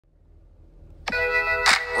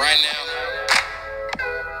Right now,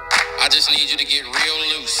 I just need you to get real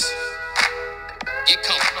loose. Get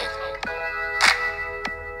comfortable.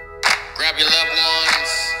 Grab your loved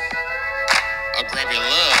ones, or grab your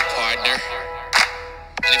love partner.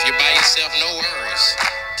 And if you're by yourself, no worries.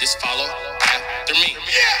 Just follow after me.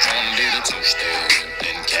 Gonna do the two-step,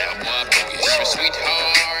 then cowboy boogie. Grab a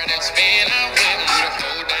sweetheart and spin out with me.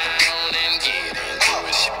 Go down and get into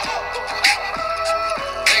it.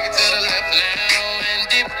 Take it to the left now and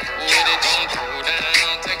dip with it. Don't throw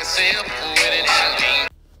down, take a sip with it and lean.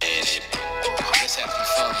 Let's have some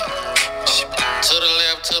fun. To the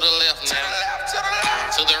left now.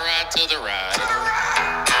 To the right.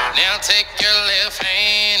 Now take your left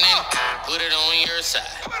hand and put it on your side.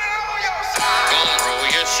 Gonna roll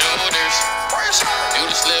your shoulders. Do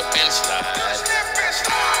the slip and slide.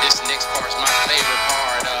 This next part's my favorite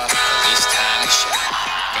part. It's time to shine.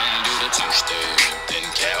 Gonna do the two-step, then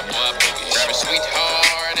cowboy boogie. Grab a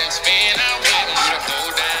sweetheart and spin out with me. Go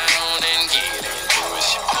down and get into it.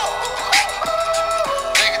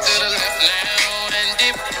 Take it to the left now and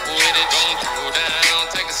dip with it. Don't throw down,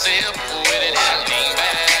 take a sip with it and lean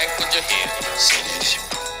back. Put your head in it.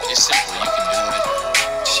 It's simple, you can do it.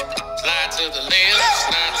 Slide to the left,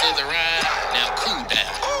 slide to the right. Now cool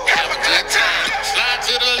down, have a good time. Slide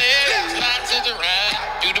to the left, slide to the right.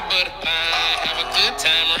 Do the butterfly, have a good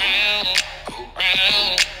time. Round,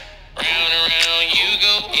 round, round and round you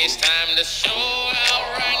go. It's time to show out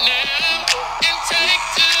right now and take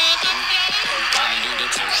to the floor. Gonna do the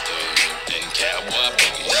two-step, then cowboy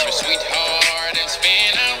boogie. Grab a sweetheart and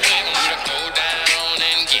spin out with me. Go down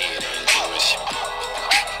and get into it.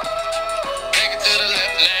 Take it to the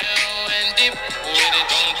left now and dip with it.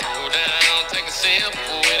 Don't throw down, take a sip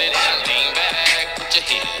with it and lean back. Put your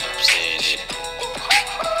hips in it.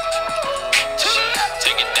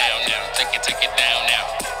 Take it down now, take it down now.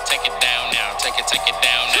 Take it down now, take it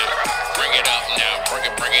down now. Bring it up now, bring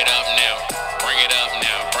it up now. Bring it up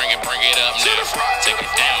now, bring it up now. Take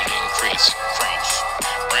it down and crisscross.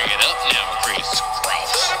 Bring it up now,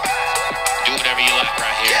 crisscross. Do whatever you like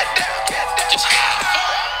right here. Just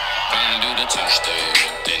gonna do the two-step,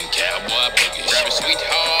 then cowboy boogie. Grab a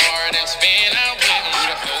sweetheart and spin out with me.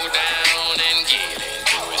 Go down and get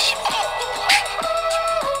into it.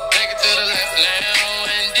 Take it to the left now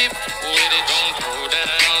and dip with it. Don't throw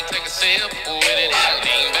down, take a sip with it and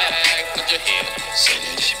lean back. Put your hips in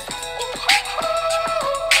it.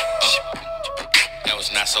 That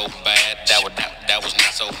was not so bad. That was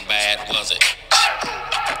not so bad, was it?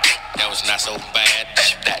 That was not so bad.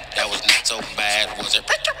 That was not so bad, was it?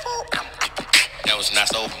 That was not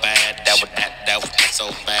so bad. That was not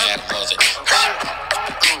so bad, was it?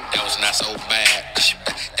 That was not so bad.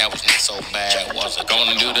 That was not so bad, was it?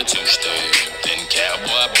 Gonna do the two-step, then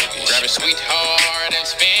cowboy boogie. Grab a sweetheart and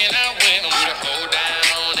spin out with me. Go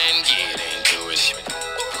down and get into it.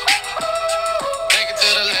 Take it to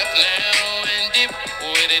the left now and dip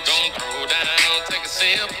with it. Don't throw down, take a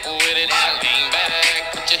sip with it and lean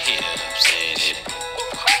back. Put your hips in it.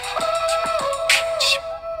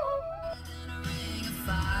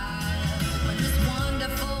 When this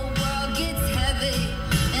wonderful world gets heavy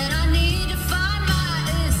and I need to find my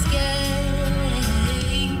escape,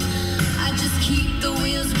 I just keep the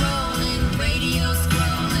wheels rolling, radio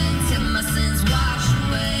scrolling.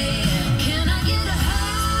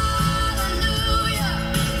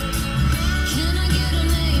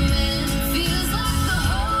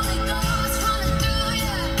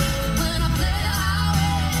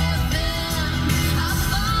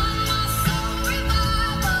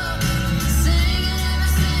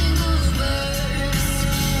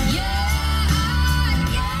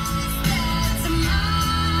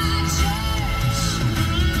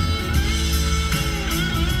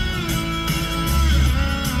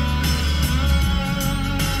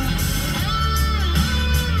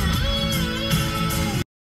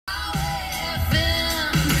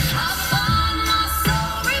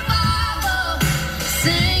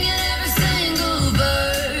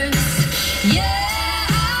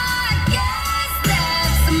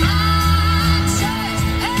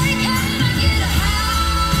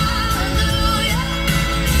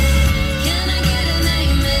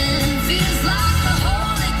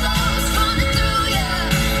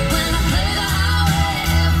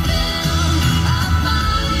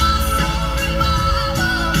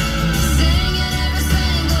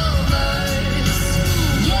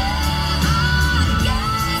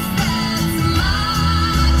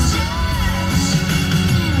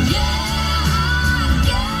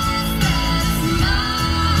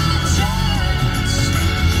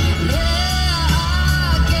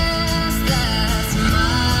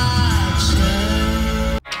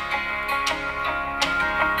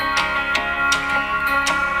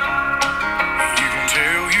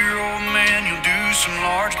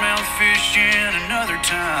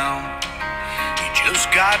 town. You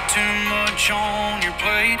just got too much on your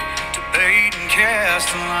plate to bait and cast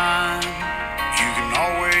a line. You can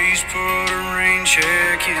always put a rain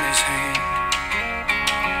check in his hand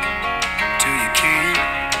till you can't.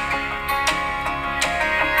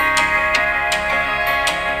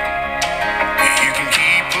 You can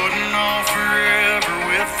keep putting off forever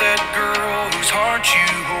with that girl whose heart you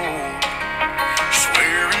hold,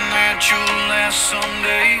 swearing that you'll last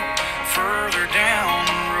someday further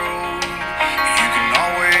down